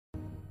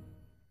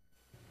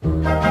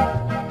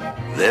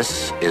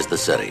This is the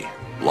city,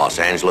 Los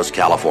Angeles,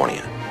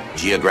 California,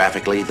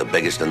 geographically the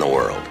biggest in the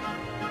world,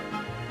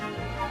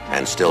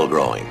 and still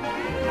growing.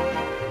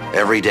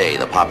 Every day,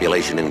 the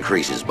population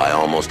increases by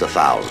almost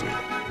 1,000.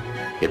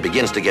 It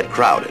begins to get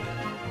crowded.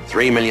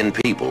 3 million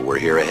people were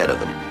here ahead of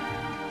them.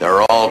 There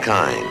are all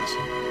kinds,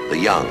 the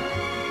young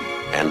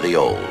and the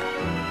old.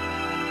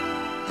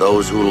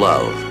 Those who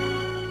love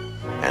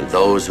and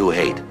those who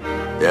hate.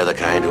 They're the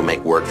kind who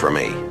make work for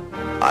me.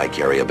 I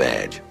carry a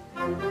badge.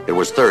 It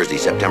was Thursday,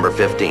 September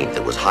 15th.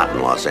 It was hot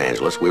in Los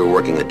Angeles. We were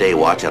working the day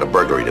watch at a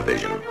burglary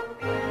division.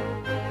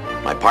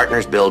 My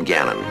partner's Bill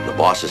Gannon. The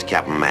boss is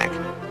Captain Mack.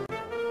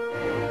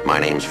 My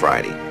name's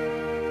Friday.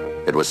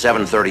 It was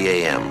 7:30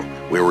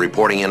 a.m. We were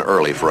reporting in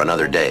early for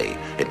another day.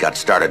 It got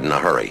started in a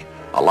hurry.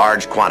 A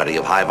large quantity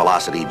of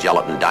high-velocity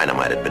gelatin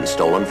dynamite had been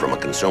stolen from a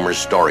consumer's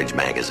storage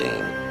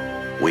magazine.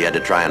 We had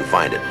to try and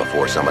find it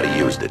before somebody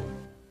used it.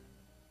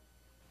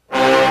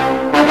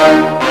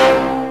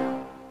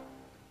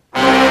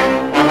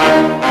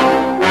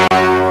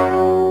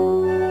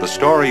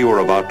 The story you are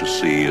about to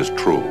see is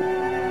true.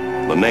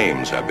 The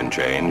names have been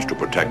changed to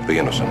protect the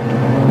innocent.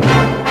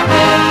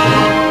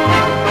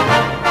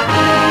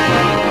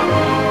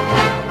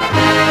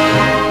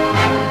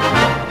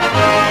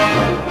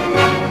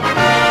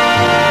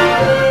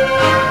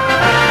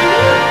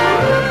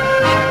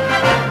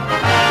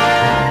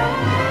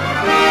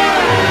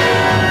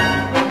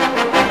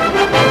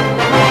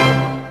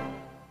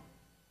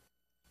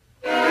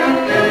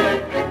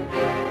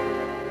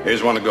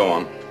 Here's one to go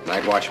on.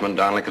 Night watchman,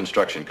 Donnelly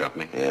Construction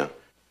Company. Yeah?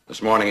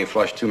 This morning he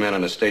flushed 2 men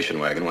in a station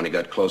wagon. When he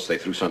got close, they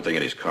threw something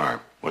at his car.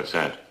 What's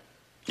that?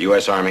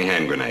 U.S. Army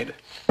hand grenade.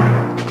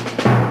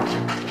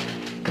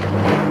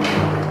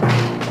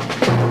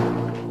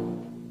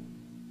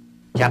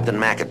 Captain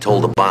Mack had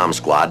told the bomb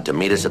squad to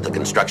meet us at the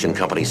construction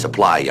company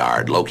supply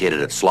yard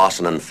located at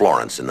Slauson and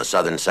Florence in the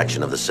southern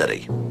section of the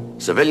city.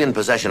 Civilian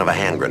possession of a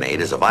hand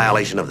grenade is a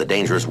violation of the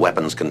Dangerous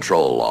Weapons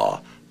Control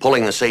Law.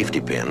 Pulling the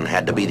safety pin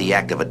had to be the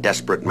act of a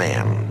desperate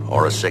man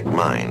or a sick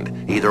mind.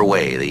 Either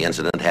way, the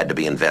incident had to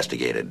be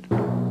investigated.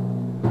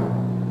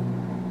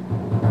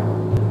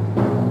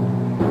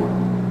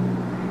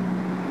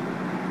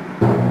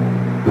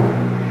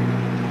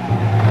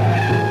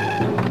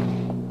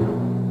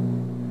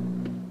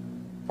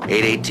 At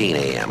 8:18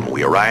 a.m.,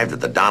 we arrived at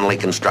the Donnelly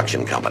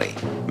Construction Company.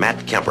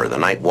 Matt Kemper, the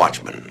night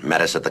watchman, met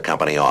us at the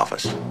company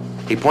office.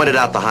 He pointed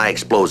out the high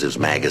explosives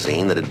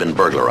magazine that had been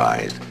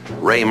burglarized.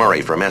 Ray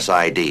Murray from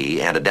SID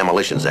and a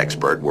demolitions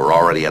expert were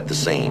already at the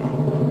scene.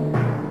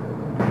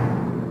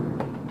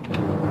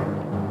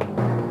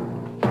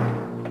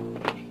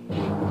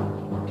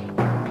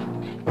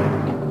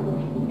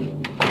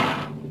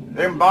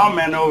 Them bomb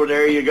men over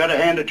there, you gotta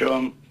hand it to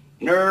them.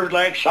 Nerves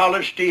like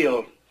solid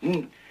steel.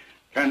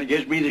 Kinda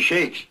gives me the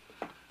shakes.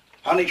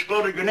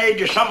 Unexploded grenade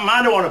is something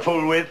I don't want to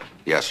fool with.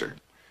 Yes, sir.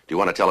 Do you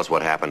want to tell us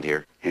what happened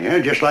here? Yeah,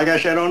 just like I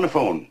said on the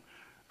phone.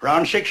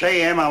 Around 6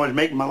 a.m. I was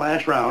making my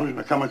last rounds and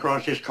I come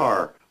across this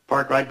car,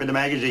 parked right by the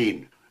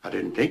magazine. I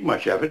didn't think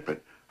much of it,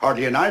 but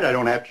hardly a night I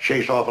don't have to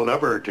chase off a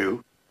lover or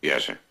two.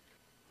 Yes, sir.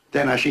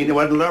 Then I seen there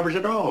wasn't lovers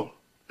at all.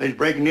 They was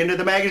breaking into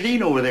the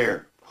magazine over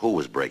there. Who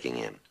was breaking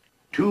in?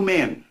 2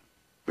 men.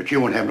 But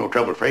you won't have no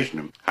trouble tracing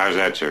them. How's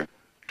that, sir?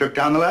 Took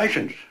down the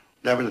license.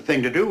 That was the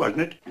thing to do,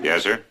 wasn't it?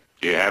 Yes, sir.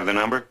 Do you have the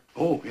number?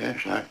 Oh,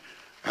 yes.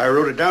 I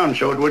wrote it down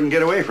so it wouldn't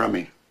get away from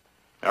me.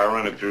 I'll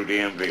run it through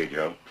DMV,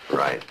 Joe.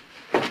 Right.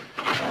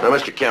 Now,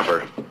 Mr.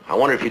 Kemper, I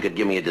wonder if you could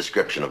give me a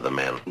description of the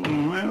men.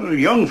 Well,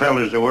 young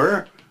fellas they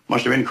were.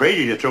 Must have been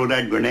crazy to throw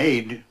that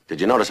grenade.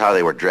 Did you notice how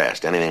they were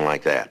dressed? Anything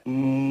like that?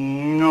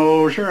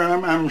 No, sir.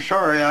 I'm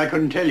sorry. I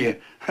couldn't tell you.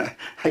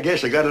 I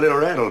guess I got a little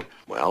rattled.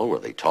 Well, were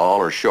they tall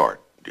or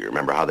short? Do you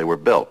remember how they were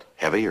built?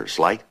 Heavy or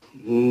slight?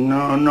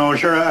 No,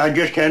 sir. I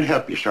just can't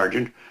help you,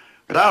 Sergeant.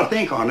 But I'll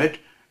think on it.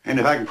 And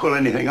if I can pull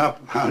anything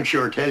up, I'll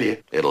sure tell you.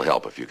 It'll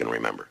help if you can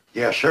remember.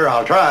 Yes, sir.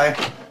 I'll try.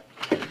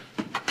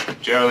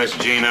 Joe, this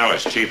is Gene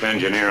Ellis, chief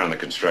engineer on the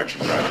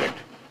construction project.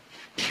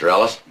 Mr.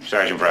 Ellis?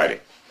 Sergeant Friday.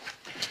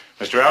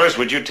 Mr. Ellis,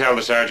 would you tell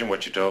the sergeant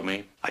what you told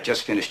me? I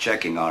just finished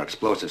checking our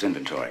explosives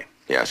inventory.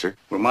 Yes, sir.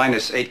 We're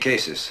minus 8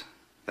 cases.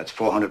 That's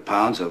 400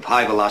 pounds of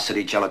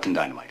high-velocity gelatin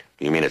dynamite.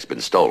 You mean it's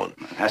been stolen?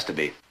 It has to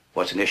be.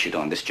 Wasn't issued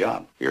on this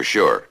job. You're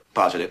sure?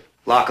 Positive.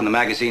 Lock on the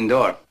magazine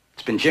door.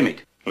 It's been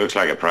jimmied. Looks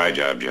like a pry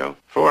job, Joe.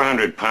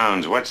 400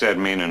 pounds, what's that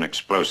mean in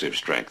explosive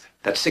strength?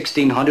 That's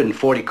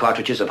 1,640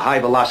 cartridges of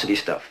high-velocity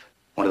stuff.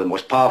 One of the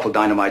most powerful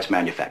dynamites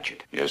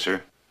manufactured. Yes,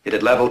 sir.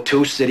 It'd level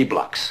 2 city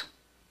blocks.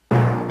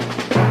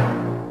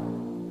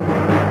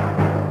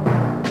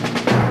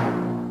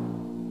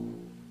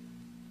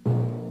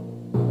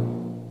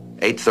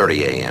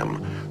 8:30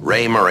 a.m.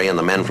 Ray Murray and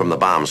the men from the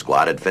bomb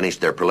squad had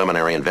finished their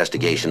preliminary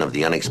investigation of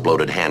the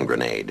unexploded hand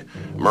grenade.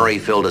 Murray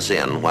filled us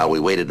in while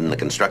we waited in the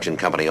construction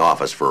company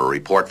office for a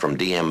report from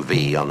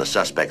DMV on the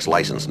suspect's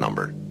license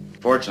number.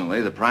 Fortunately,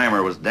 the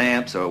primer was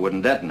damp, so it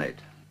wouldn't detonate.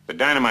 The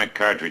dynamite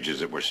cartridges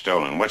that were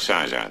stolen, what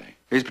size are they?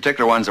 These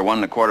particular ones are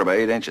 1 1/4 by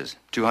 8 inches.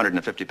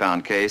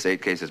 250-pound case,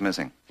 8 cases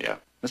missing. Yeah.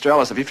 Mr.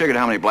 Ellis, have you figured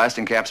how many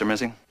blasting caps are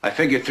missing? I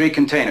figured 3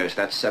 containers.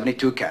 That's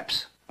 72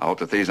 caps. I hope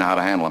the thieves know how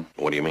to handle them.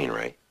 What do you mean,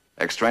 Ray?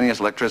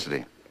 Extraneous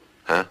electricity.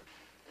 Huh?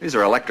 These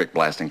are electric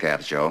blasting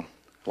caps, Joe.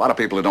 A lot of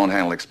people who don't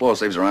handle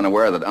explosives are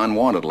unaware that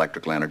unwanted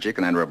electrical energy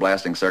can enter a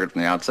blasting circuit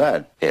from the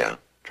outside. Yeah.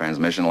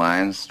 Transmission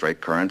lines,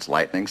 straight currents,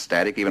 lightning,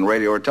 static, even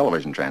radio or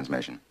television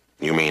transmission.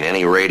 You mean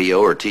any radio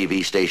or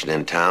TV station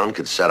in town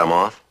could set them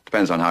off?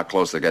 Depends on how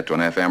close they get to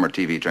an FM or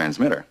TV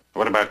transmitter.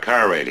 What about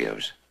car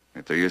radios?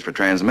 If they're used for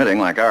transmitting,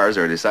 like ours,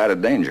 they're a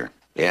decided danger.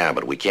 Yeah,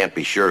 but we can't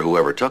be sure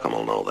whoever took them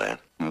will know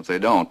that. And if they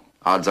don't,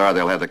 odds are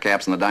they'll have the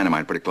caps and the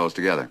dynamite pretty close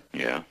together.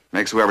 Yeah.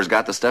 Makes whoever's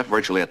got the stuff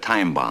virtually a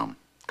time bomb.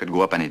 Could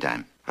go up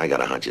anytime. I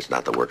got a hunch it's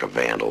not the work of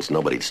vandals.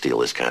 Nobody'd steal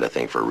this kind of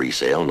thing for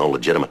resale. No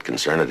legitimate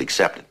concern would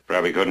accept it.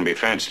 Probably couldn't be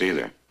fenced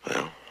either.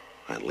 Well,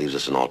 that leaves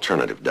us an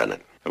alternative, doesn't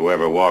it?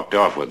 Whoever walked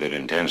off with it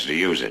intends to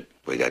use it.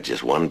 We got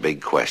just one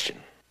big question.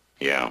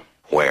 Yeah.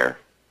 Where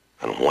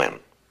and when?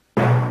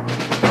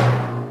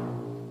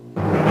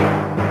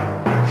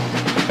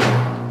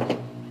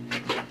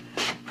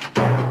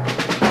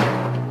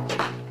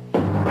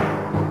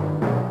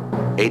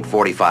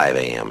 "8:45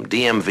 a.m.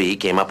 DMV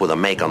came up with a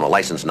make on the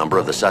license number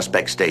of the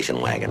suspect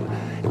station wagon.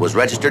 It was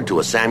registered to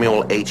a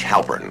Samuel H.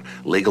 Halpern,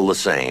 legal the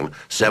same,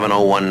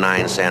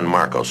 7019 San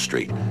Marcos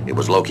Street. It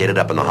was located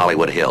up in the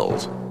Hollywood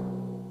Hills.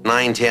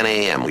 9:10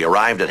 a.m. We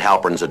arrived at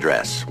Halpern's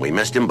address. We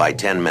missed him by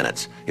 10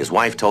 minutes. His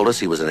wife told us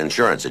he was an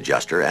insurance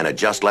adjuster and had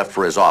just left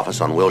for his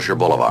office on Wilshire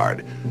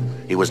Boulevard.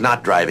 He was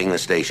not driving the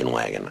station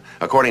wagon.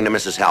 According to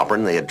Mrs.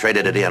 Halpern, they had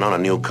traded it in on a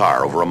new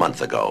car over a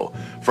month ago.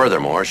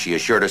 Furthermore, she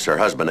assured us her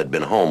husband had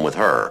been home with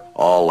her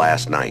all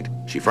last night.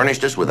 She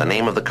furnished us with the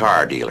name of the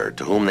car dealer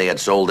to whom they had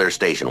sold their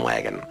station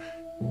wagon.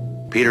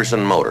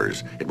 Peterson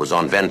Motors. It was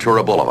on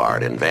Ventura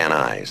Boulevard in Van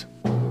Nuys.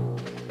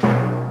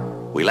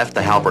 We left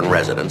the Halpern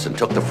residence and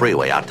took the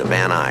freeway out to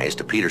Van Nuys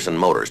to Peterson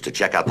Motors to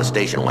check out the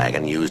station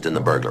wagon used in the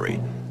burglary.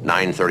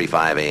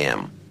 9:35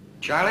 a.m.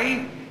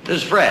 Charlie,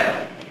 this is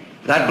Fred.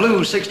 That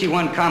blue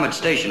 61 Comet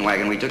station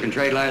wagon we took in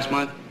trade last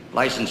month,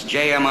 license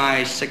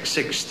JMI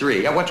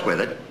 663. Yeah, what's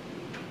with it?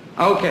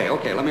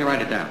 Okay, let me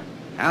write it down.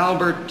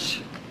 Albert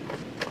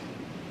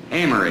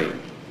Amory,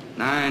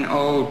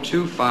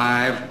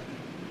 9025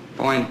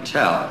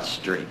 Pointel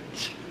Street.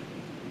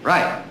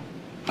 Right.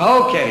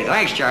 Okay,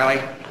 thanks,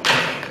 Charlie.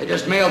 They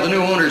just mailed the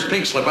new owner's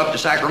pink slip up to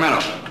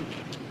Sacramento.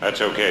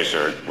 That's okay,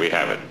 sir. We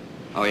have it.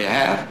 Oh, you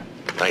have?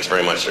 Thanks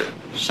very much, sir.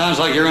 Sounds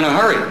like you're in a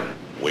hurry.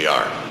 We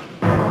are.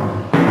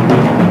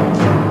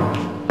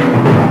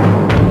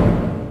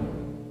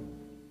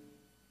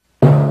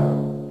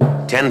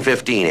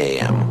 "10:15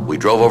 a.m. We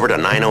drove over to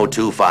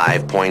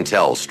 9025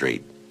 Pointel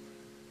Street.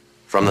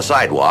 From the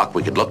sidewalk,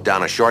 we could look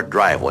down a short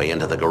driveway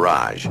into the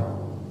garage.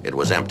 It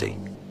was empty.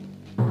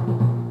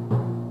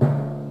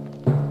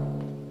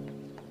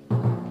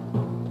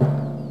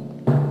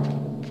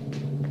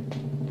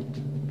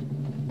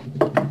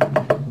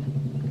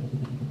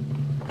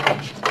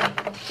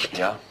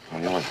 Yeah? What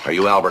do you want? Are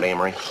you Albert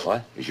Amory?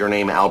 What? Is your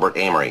name Albert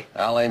Amory?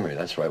 Al Amory,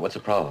 that's right. What's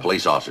the problem?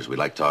 Police officers, we'd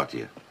like to talk to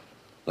you.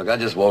 Look, I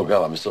just woke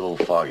up. I'm just a little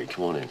foggy.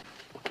 Come on in.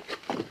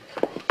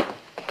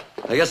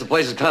 I guess the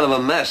place is kind of a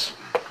mess.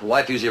 The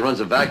wife usually runs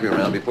a vacuum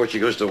around before she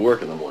goes to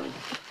work in the morning.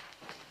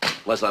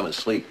 Unless I'm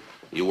asleep.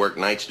 You work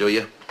nights, do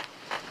you?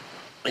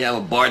 Yeah, I'm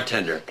a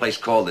bartender. A place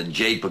called the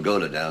Jade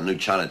Pagoda down in New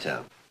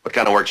Chinatown. What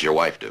kind of work does your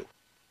wife do?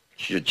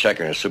 She's a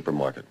checker in a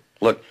supermarket.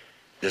 Look,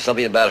 there's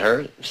something about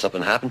her?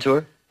 Something happened to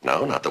her?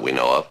 No, not that we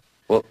know of.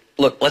 Well,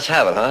 look, let's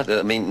have it, huh?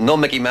 I mean, no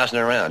Mickey Mousing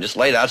around. Just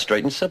lay it out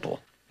straight and simple.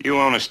 You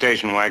own a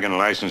station wagon,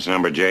 license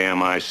number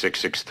JMI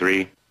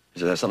 663?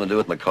 Does it have something to do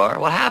with my car?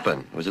 What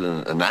happened? Was it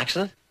an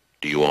accident?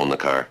 Do you own the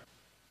car?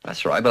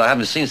 That's right, but I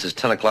haven't seen it since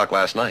 10 o'clock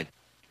last night.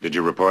 Did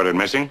you report it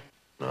missing?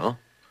 No,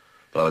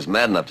 but I was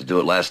mad enough to do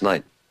it last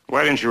night.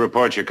 Why didn't you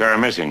report your car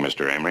missing,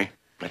 Mr. Amory?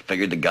 I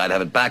figured the guy'd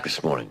have it back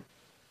this morning.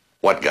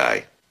 What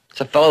guy?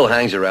 It's a fellow who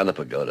hangs around the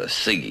pagoda,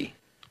 Siggy.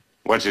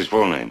 What's his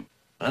full name?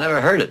 I never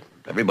heard it.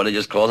 Everybody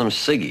just calls him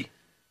Siggy.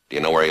 Do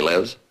you know where he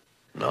lives?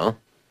 No?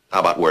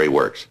 How about where he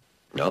works?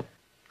 No.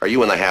 Are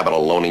you in the habit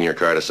of loaning your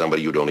car to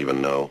somebody you don't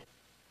even know?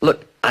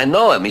 Look, I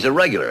know him. He's a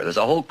regular. There's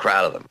a whole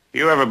crowd of them.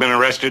 You ever been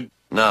arrested?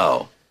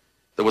 No.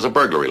 There was a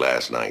burglary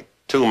last night.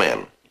 2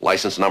 men.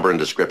 License number and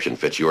description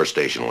fits your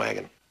station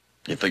wagon.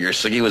 You figure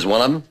Siggy was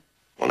one of them?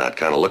 Well, that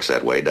kind of looks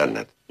that way, doesn't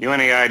it? You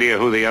any idea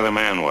who the other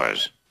man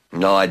was?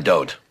 No, I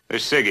don't.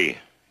 This Siggy.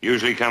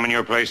 Usually come in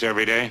your place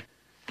every day?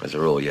 As a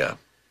rule, yeah.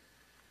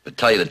 But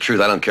tell you the truth,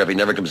 I don't care if he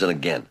never comes in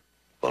again.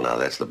 Well, now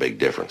that's the big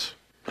difference.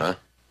 Huh?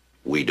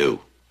 We do.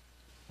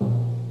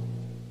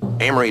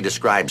 Amory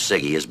described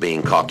Siggy as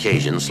being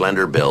Caucasian,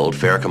 slender build,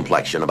 fair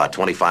complexion, about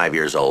 25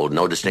 years old,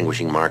 no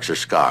distinguishing marks or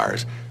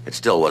scars. It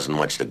still wasn't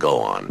much to go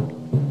on.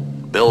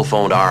 Bill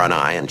phoned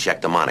R&I and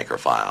checked the moniker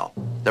file.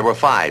 There were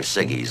 5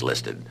 Siggys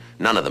listed.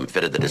 None of them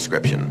fitted the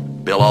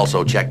description. Bill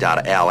also checked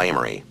out Al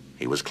Amory.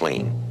 He was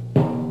clean.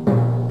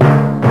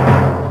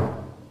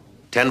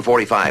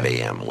 10:45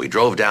 a.m., we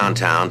drove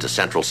downtown to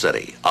Central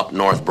City, up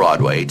North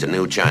Broadway to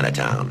New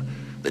Chinatown.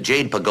 The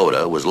Jade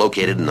Pagoda was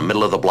located in the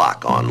middle of the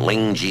block on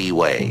Lingji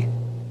Way.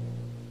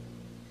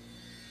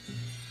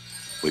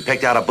 We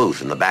picked out a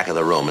booth in the back of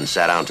the room and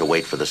sat down to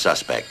wait for the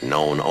suspect,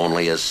 known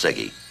only as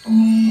Siggy.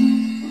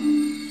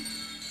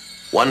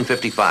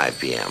 1:55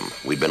 p.m.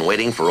 We'd been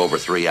waiting for over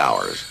 3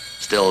 hours.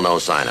 Still no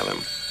sign of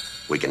him.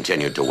 We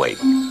continued to wait.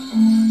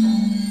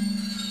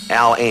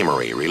 Al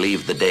Amory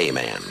relieved the day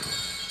man.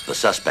 The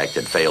suspect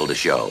had failed to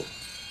show.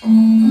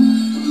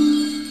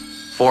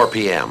 4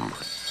 p.m.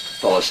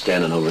 Fella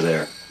standing over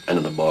there, end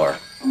of the bar.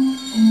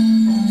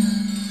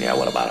 Yeah,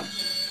 what about him?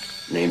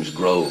 Name's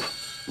Grove.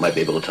 Might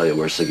be able to tell you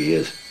where Siggy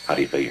is. How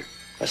do you figure?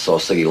 I saw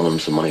Siggy loan him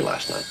some money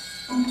last night.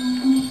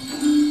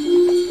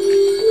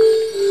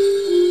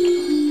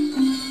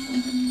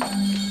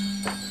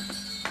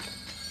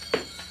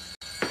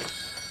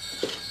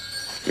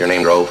 Your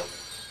name, Grove?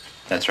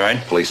 That's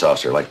right. Police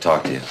officer, I'd like to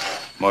talk to you.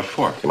 What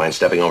for? You mind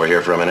stepping over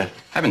here for a minute?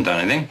 Haven't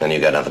done anything. Then you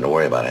got nothing to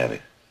worry about, have you?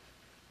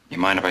 You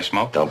mind if I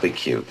smoke? Don't be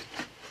cute.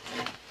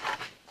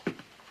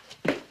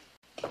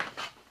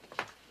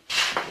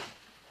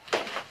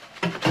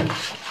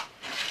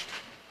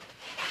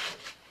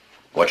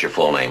 What's your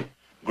full name?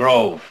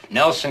 Grove.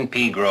 Nelson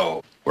P.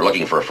 Grove. We're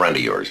looking for a friend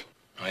of yours.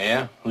 Oh,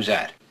 yeah? Who's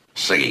that?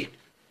 Siggy.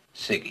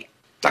 Siggy.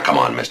 Now, come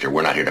on, mister.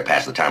 We're not here to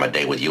pass the time of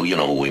day with you. You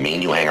know who we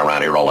mean. You hang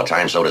around here all the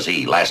time, so does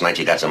he. Last night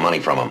you got some money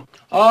from him.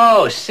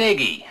 Oh,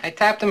 Siggy. I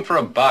tapped him for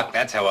 $1.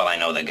 That's how well I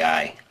know the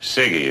guy.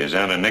 Siggy, is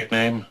that a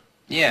nickname?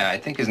 Yeah, I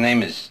think his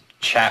name is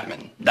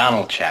Chapman.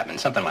 Donald Chapman,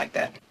 something like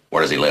that.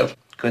 Where does he live?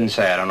 Couldn't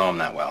say. I don't know him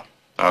that well.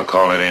 I'll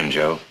call it in,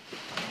 Joe.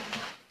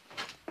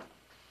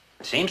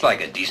 Seems like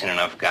a decent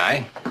enough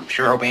guy.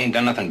 Sure hope he ain't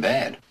done nothing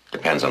bad.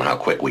 Depends on how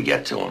quick we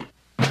get to him.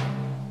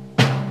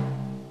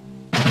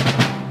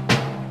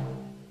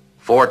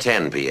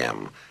 4:10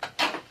 p.m.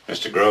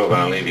 Mr. Grove,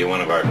 I'll leave you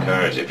one of our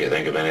cards. If you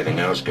think of anything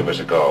else, give us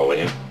a call, will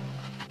you?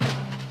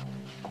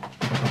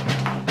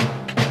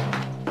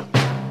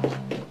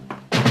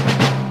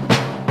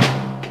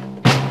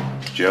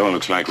 Joe,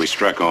 looks like we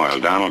struck oil.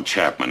 Donald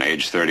Chapman,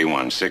 age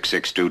 31,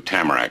 662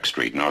 Tamarack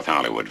Street, North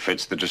Hollywood.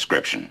 Fits the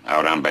description.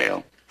 Out on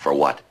bail. For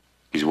what?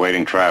 He's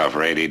waiting trial for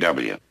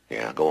ADW.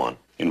 Yeah, go on.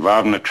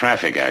 Involved in a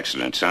traffic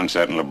accident,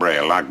 Sunset and La Brea.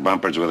 Locked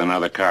bumpers with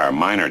another car.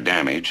 Minor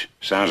damage.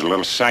 Sounds a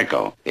little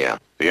psycho. Yeah.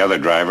 The other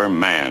driver,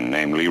 man,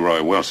 named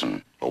Leroy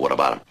Wilson. Well, what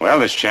about him? Well,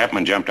 this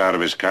Chapman jumped out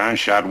of his car and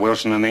shot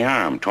Wilson in the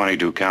arm.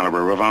 .22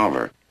 caliber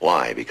revolver.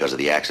 Why? Because of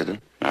the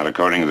accident? Not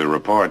according to the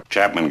report.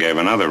 Chapman gave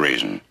another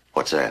reason.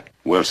 What's that?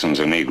 Wilson's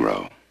a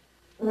Negro.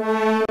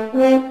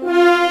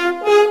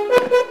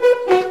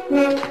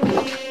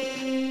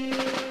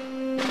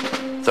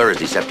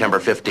 Thursday, September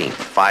 15th,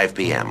 5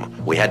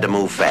 p.m. We had to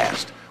move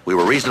fast. We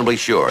were reasonably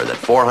sure that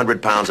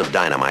 400 pounds of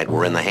dynamite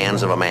were in the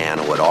hands of a man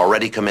who had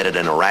already committed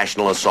an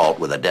irrational assault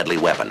with a deadly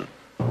weapon.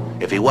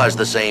 If he was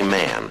the same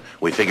man,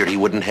 we figured he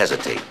wouldn't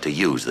hesitate to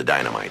use the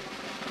dynamite.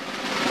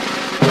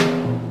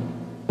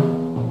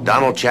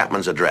 Donald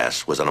Chapman's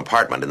address was an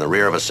apartment in the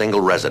rear of a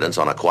single residence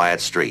on a quiet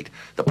street.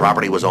 The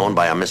property was owned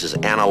by a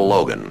Mrs. Anna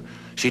Logan.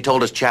 She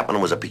told us Chapman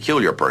was a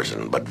peculiar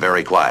person, but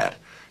very quiet.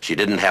 She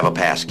didn't have a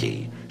pass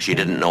key. She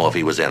didn't know if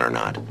he was in or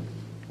not.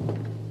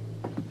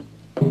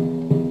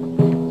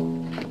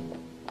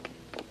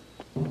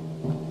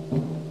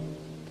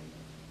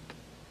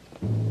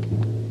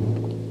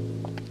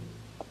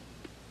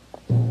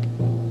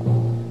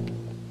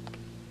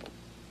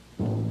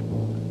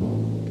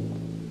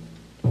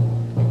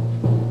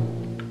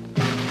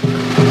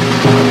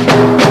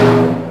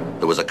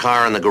 There was a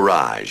car in the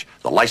garage.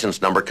 The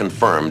license number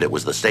confirmed it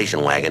was the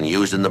station wagon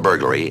used in the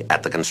burglary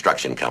at the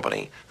construction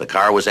company. The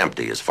car was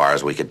empty as far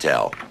as we could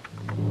tell.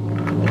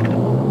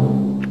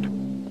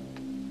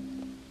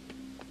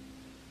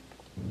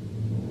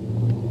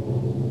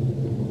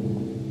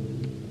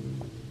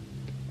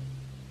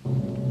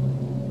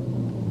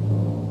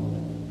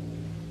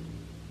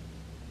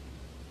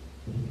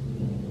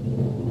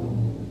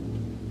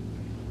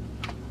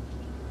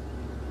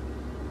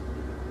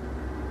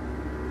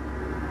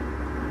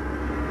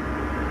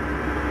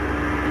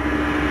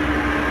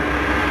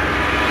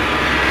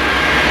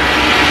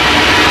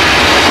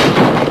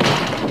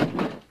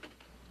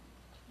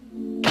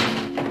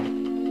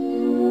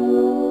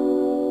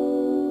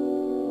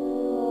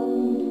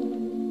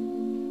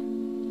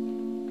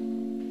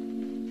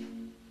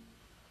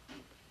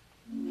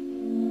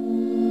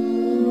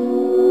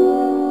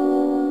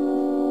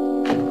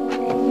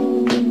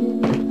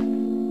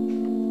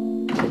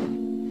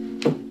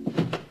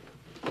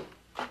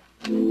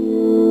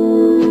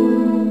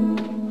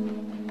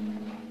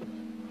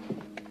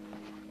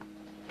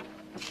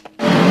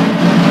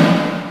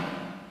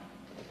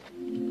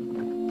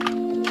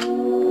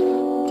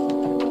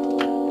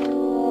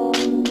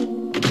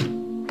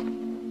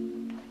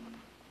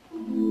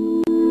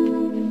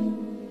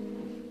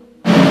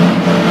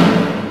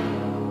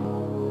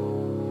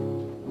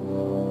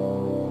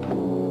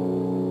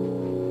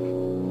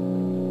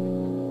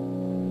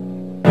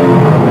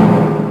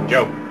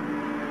 Joe.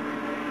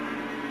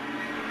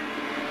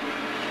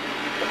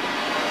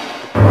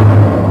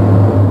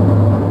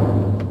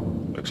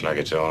 like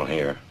it's all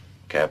here.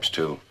 Caps,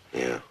 too.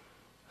 Yeah.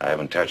 I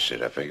haven't touched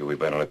it. I figure we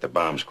better let the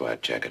bomb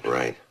squad check it.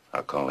 Right.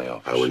 I'll call the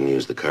office. I wouldn't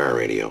use the car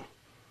radio.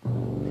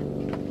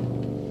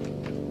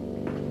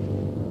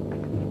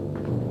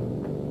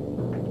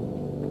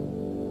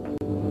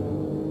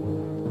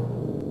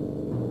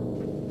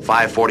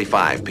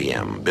 "5:45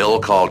 p.m. Bill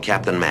called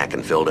Captain Mack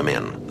and filled him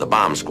in. The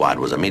bomb squad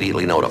was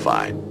immediately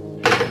notified.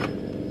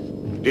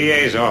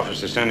 DA's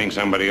office is sending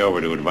somebody over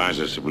to advise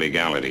us of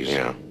legalities.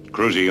 Yeah.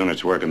 Cruiser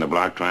units working the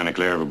block trying to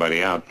clear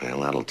everybody out.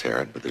 Well, that'll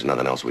tear it, but there's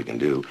nothing else we can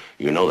do.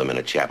 You know the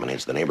minute Chapman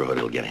hits the neighborhood,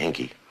 it'll get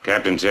hinky.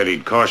 Captain said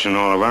he'd caution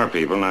all of our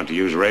people not to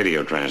use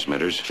radio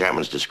transmitters.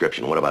 Chapman's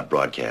description, what about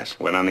broadcast?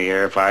 Went on the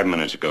air 5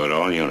 minutes ago to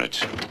all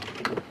units.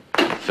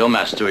 Phil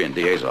Masturian,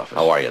 DA's office.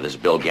 How are you? This is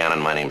Bill Gannon.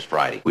 My name's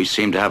Friday. We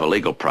seem to have a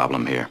legal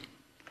problem here.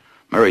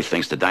 Murray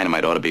thinks the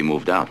dynamite ought to be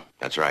moved out.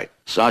 That's right.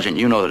 Sergeant,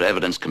 you know that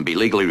evidence can be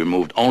legally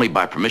removed only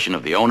by permission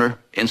of the owner,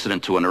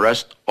 incident to an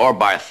arrest, or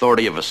by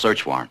authority of a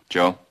search warrant.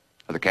 Joe,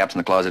 are the caps in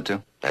the closet,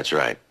 too? That's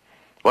right.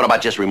 What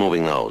about just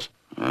removing those?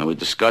 We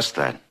discussed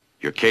that.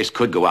 Your case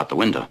could go out the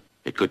window.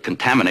 It could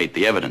contaminate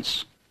the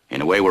evidence.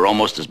 In a way, we're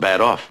almost as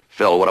bad off.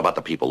 Phil, what about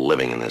the people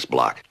living in this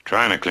block?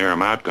 Trying to clear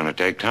them out gonna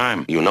take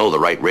time. You know the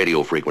right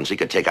radio frequency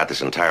could take out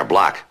this entire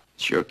block.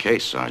 It's your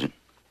case, Sergeant.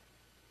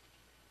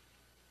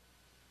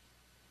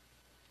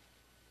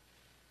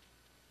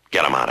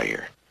 Get them out of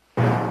here.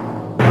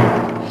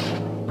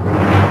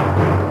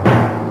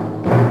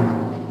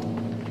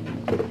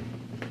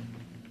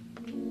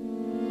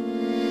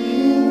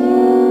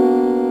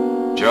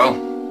 Joe?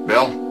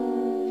 Bill?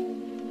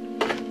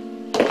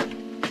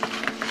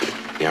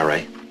 Yeah,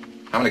 Ray?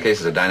 How many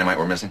cases of dynamite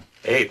were missing?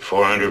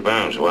 400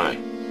 pounds. Why?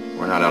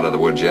 We're not out of the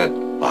woods yet.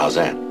 Well, how's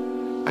that?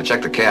 I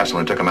checked the caps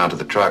when I took them out to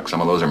the truck.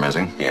 Some of those are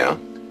missing. Yeah?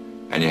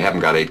 And you haven't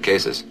got 8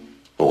 cases.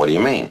 Well, what do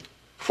you mean?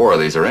 4 of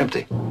these are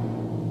empty.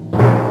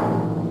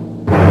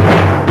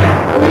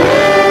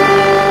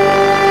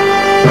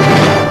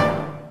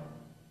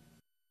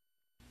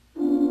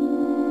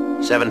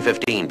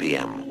 "7:15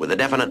 p.m. With a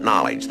definite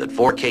knowledge that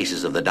 4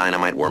 cases of the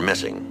dynamite were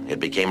missing, it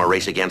became a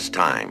race against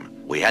time.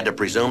 We had to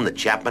presume that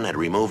Chapman had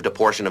removed a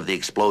portion of the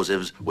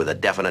explosives with a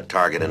definite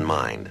target in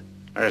mind.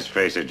 Let's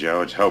face it,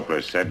 Joe, it's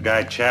hopeless. That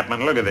guy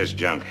Chapman, look at this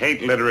junk.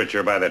 Hate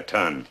literature by the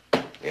ton.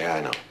 Yeah,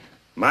 I know.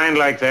 Mind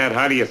like that,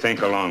 how do you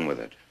think along with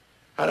it?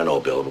 I don't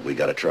know, Bill, but we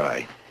gotta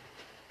try.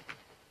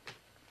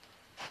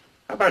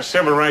 How about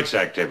civil rights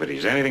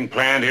activities? Anything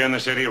planned here in the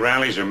city,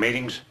 rallies or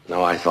meetings?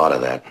 No, I thought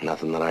of that.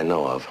 Nothing that I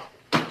know of.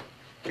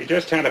 We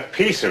just had a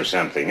piece of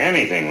something,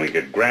 anything we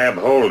could grab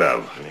hold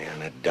of. Man,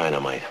 that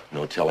dynamite.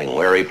 No telling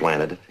where he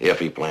planted it, if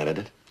he planted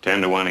it.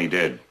 10 to 1 he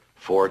did.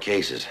 4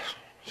 cases.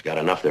 He's got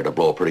enough there to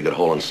blow a pretty good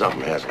hole in something,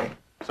 hasn't he?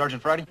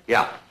 Sergeant Friday?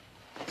 Yeah.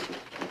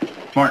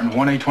 Martin,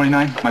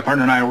 1A29. My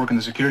partner and I are working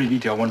the security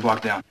detail 1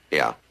 block down.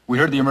 Yeah. We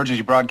heard the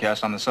emergency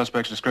broadcast on the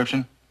suspect's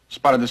description.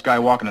 Spotted this guy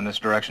walking in this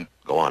direction.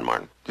 Go on,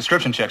 Martin.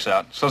 Description checks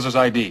out. So's his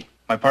ID.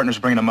 My partner's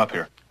bringing him up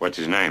here. What's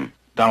his name?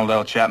 Donald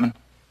L. Chapman.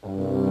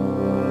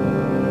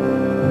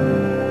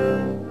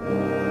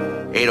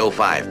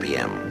 8:05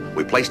 p.m.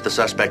 We placed the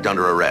suspect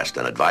under arrest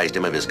and advised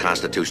him of his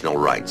constitutional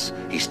rights.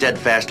 He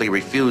steadfastly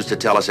refused to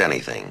tell us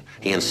anything.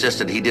 He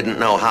insisted he didn't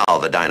know how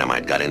the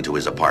dynamite got into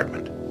his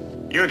apartment.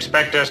 You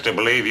expect us to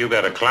believe you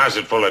got a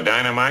closet full of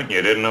dynamite and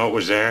you didn't know it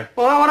was there?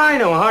 Well, how would I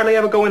know? I hardly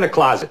ever go in the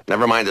closet.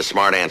 Never mind the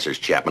smart answers,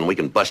 Chapman. We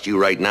can bust you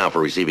right now for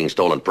receiving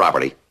stolen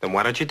property. Then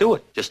why don't you do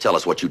it? Just tell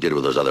us what you did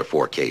with those other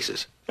 4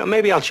 cases.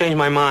 Maybe I'll change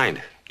my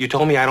mind. You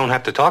told me I don't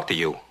have to talk to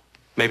you.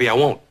 Maybe I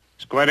won't.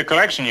 It's quite a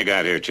collection you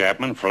got here,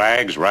 Chapman.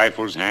 Flags,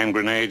 rifles, hand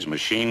grenades,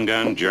 machine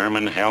gun,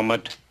 German,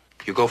 helmet.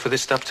 You go for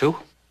this stuff, too?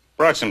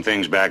 Brought some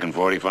things back in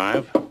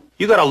 45.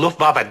 You got a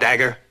Luftwaffe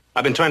dagger?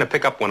 I've been trying to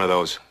pick up one of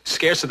those.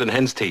 Scarcer than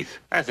hen's teeth.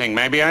 I think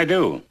maybe I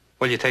do.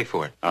 What'll you take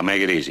for it? I'll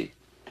make it easy.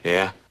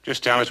 Yeah?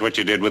 Just tell us what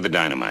you did with the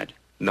dynamite.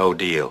 No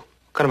deal.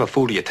 What kind of a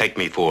fool do you take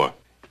me for?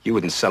 You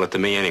wouldn't sell it to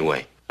me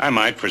anyway. I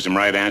might for some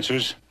right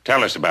answers.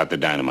 Tell us about the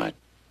dynamite.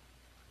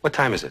 What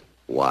time is it?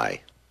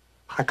 Why?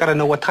 I gotta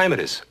know what time it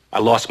is. I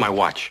lost my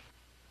watch.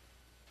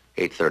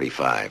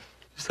 8:35.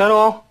 Is that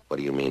all? What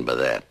do you mean by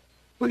that?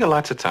 We got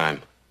lots of time.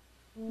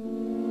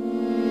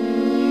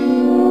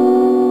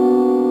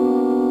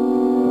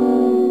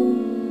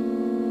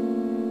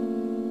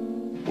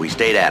 We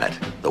stayed at it.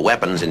 The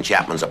weapons in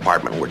Chapman's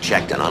apartment were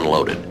checked and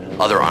unloaded.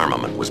 Other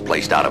armament was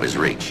placed out of his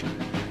reach.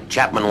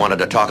 Chapman wanted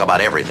to talk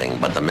about everything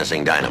but the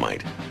missing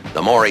dynamite.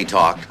 The more he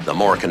talked, the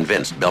more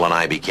convinced Bill and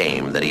I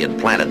became that he had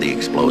planted the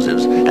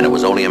explosives, and it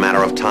was only a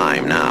matter of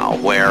time now,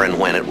 where and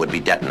when it would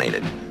be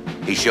detonated.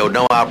 He showed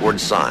no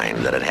outward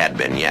sign that it had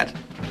been yet.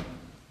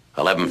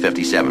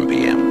 11:57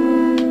 p.m.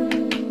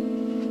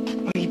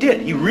 He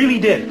did. He really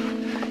did.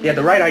 He had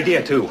the right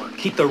idea, too.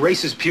 Keep the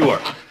races pure.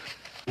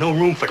 No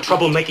room for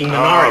troublemaking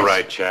minorities. All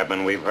right,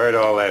 Chapman. We've heard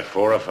all that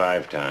 4 or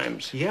 5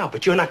 times. Yeah,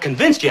 but you're not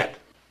convinced yet.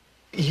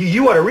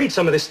 You ought to read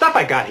some of this stuff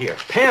I got here.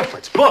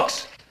 Pamphlets,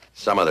 books.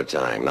 Some other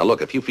time. Now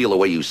look, if you feel the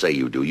way you say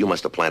you do, you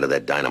must have planted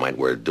that dynamite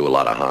where it'd do a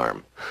lot of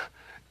harm.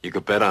 You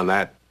could bet on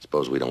that.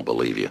 Suppose we don't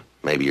believe you.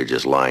 Maybe you're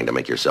just lying to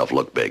make yourself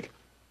look big.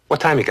 What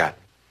time you got?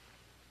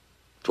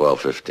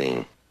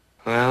 12:15.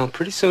 Well,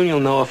 pretty soon you'll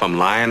know if I'm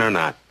lying or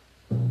not.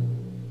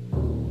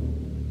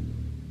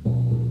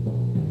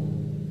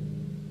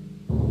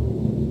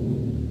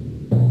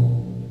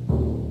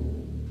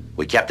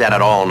 We kept at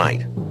it all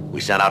night.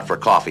 We sent out for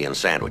coffee and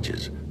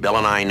sandwiches. Bill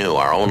and I knew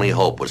our only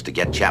hope was to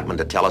get Chapman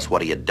to tell us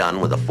what he had done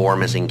with the 4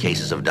 missing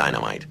cases of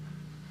dynamite.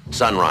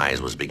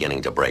 Sunrise was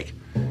beginning to break.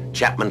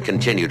 Chapman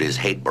continued his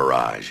hate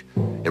barrage.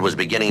 It was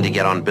beginning to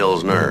get on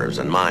Bill's nerves,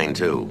 and mine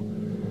too.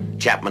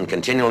 Chapman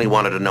continually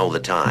wanted to know the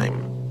time.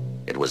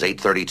 It was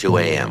 8:32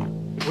 a.m.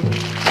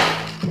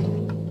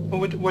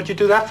 What'd you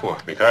do that for?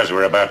 Because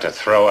we're about to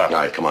throw up. All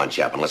right, come on,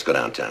 Chapman. Let's go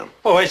downtown.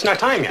 Oh, it's not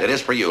time yet. It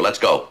is for you. Let's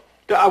go.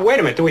 Wait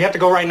a minute. Do we have to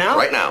go right now?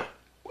 Right now.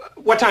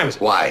 What time is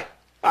it? Why?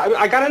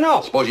 I gotta know.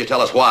 Suppose you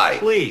tell us why.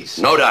 Please.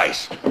 No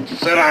dice.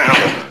 Sit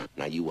down.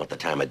 Now, you want the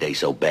time of day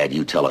so bad,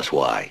 you tell us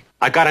why.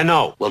 I gotta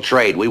know. We'll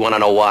trade. We want to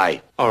know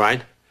why. All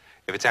right.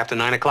 If it's after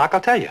 9 o'clock, I'll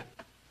tell you.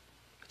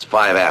 It's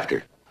 5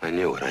 after. I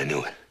knew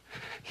it.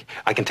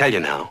 I can tell you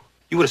now.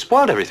 You would have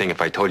spoiled everything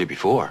if I told you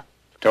before.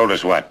 Told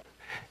us what?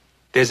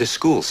 There's a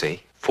school,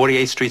 see?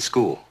 48th Street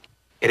School.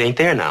 It ain't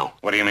there now.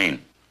 What do you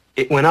mean?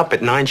 It went up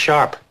at 9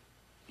 sharp.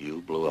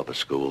 You blew up a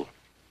school?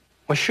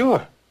 Well,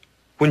 sure.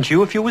 Wouldn't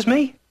you if you was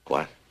me?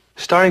 What?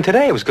 Starting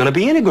today, it was going to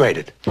be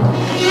integrated.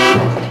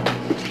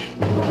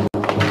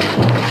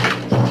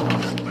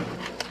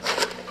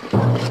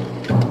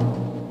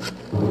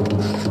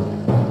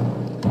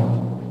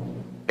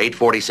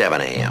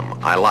 "8:47 a.m.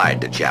 I lied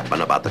to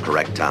Chapman about the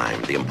correct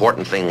time. The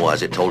important thing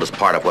was it told us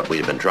part of what we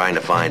had been trying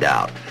to find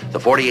out. The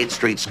 48th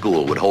Street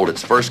School would hold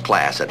its first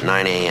class at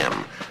 9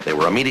 a.m. They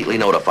were immediately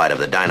notified of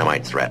the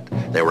dynamite threat.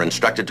 They were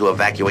instructed to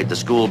evacuate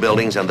the school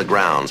buildings and the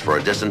grounds for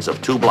a distance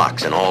of 2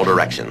 blocks in all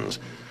directions.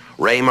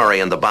 Ray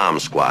Murray and the bomb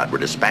squad were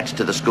dispatched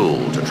to the school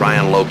to try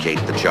and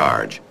locate the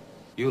charge.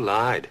 You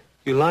lied.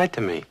 You lied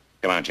to me.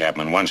 Come on,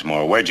 Chapman, once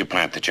more. Where'd you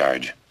plant the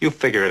charge? You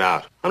figure it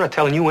out. I'm not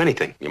telling you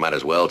anything. You might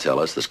as well tell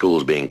us. The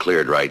school's being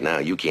cleared right now.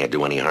 You can't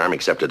do any harm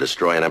except to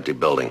destroy an empty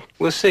building.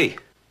 We'll see.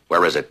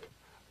 Where is it?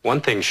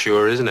 One thing's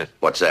sure, isn't it?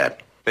 What's that?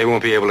 They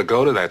won't be able to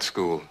go to that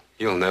school.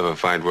 You'll never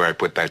find where I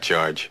put that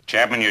charge.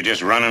 Chapman, you're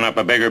just running up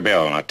a bigger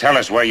bill. Now tell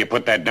us where you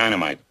put that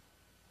dynamite.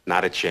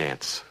 Not a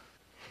chance.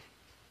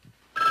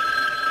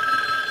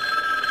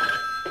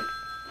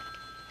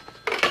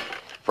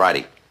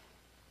 Friday.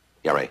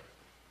 Yeah, Ray.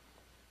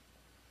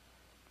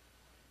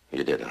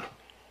 You did, huh?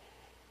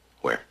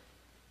 Where?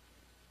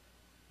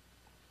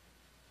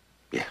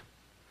 Yeah.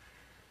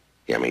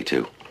 Yeah, me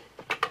too.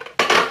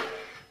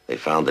 They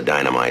found the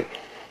dynamite.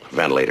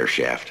 Ventilator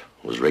shaft.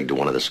 It was rigged to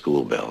one of the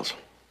school bells.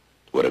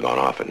 Would have gone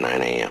off at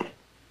 9 a.m.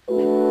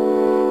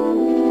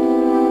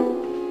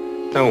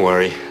 Don't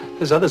worry.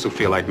 There's others who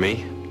feel like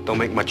me. Don't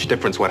make much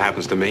difference what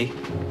happens to me.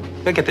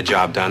 They'll get the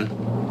job done.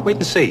 Wait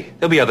and see.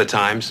 There'll be other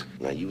times.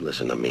 Now, you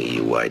listen to me,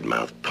 you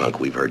wide-mouthed punk.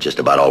 We've heard just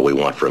about all we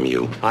want from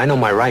you. I know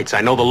my rights.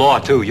 I know the law,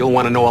 too. You'll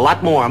want to know a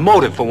lot more. A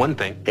motive, for one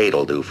thing.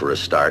 8'll do for a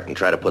start, and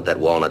try to put that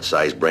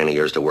walnut-sized brain of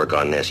yours to work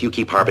on this. You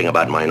keep harping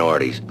about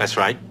minorities. That's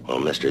right. Well,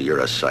 mister, you're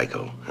a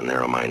psycho, and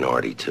they're a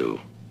minority, too.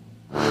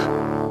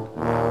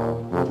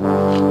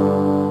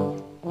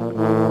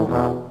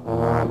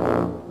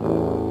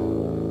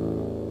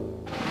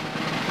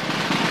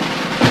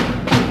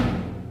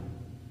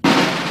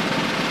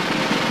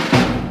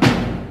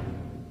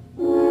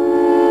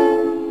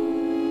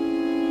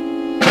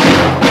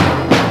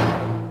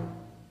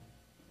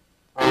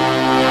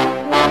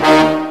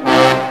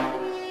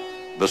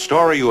 The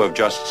story you have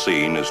just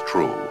seen is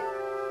true.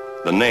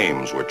 The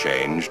names were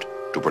changed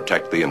to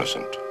protect the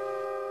innocent.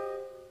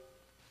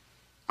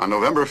 On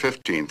November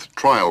 15th,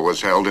 trial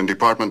was held in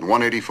Department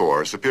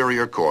 184,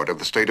 Superior Court of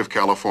the State of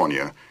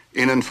California,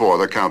 in and for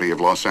the County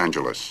of Los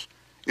Angeles.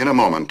 In a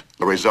moment,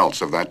 the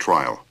results of that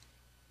trial.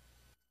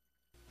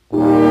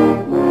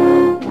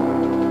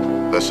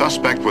 The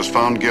suspect was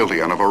found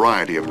guilty on a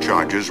variety of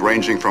charges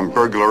ranging from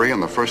burglary in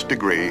the first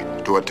degree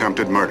to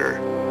attempted murder.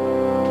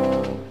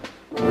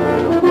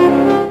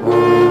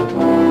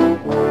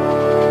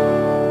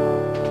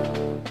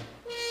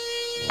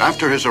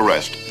 After his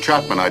arrest,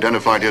 Chapman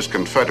identified his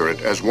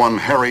confederate as one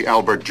Harry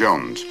Albert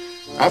Jones.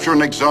 After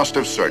an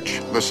exhaustive search,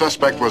 the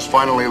suspect was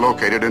finally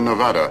located in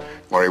Nevada,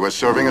 where he was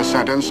serving a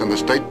sentence in the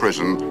state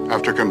prison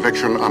after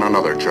conviction on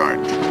another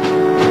charge.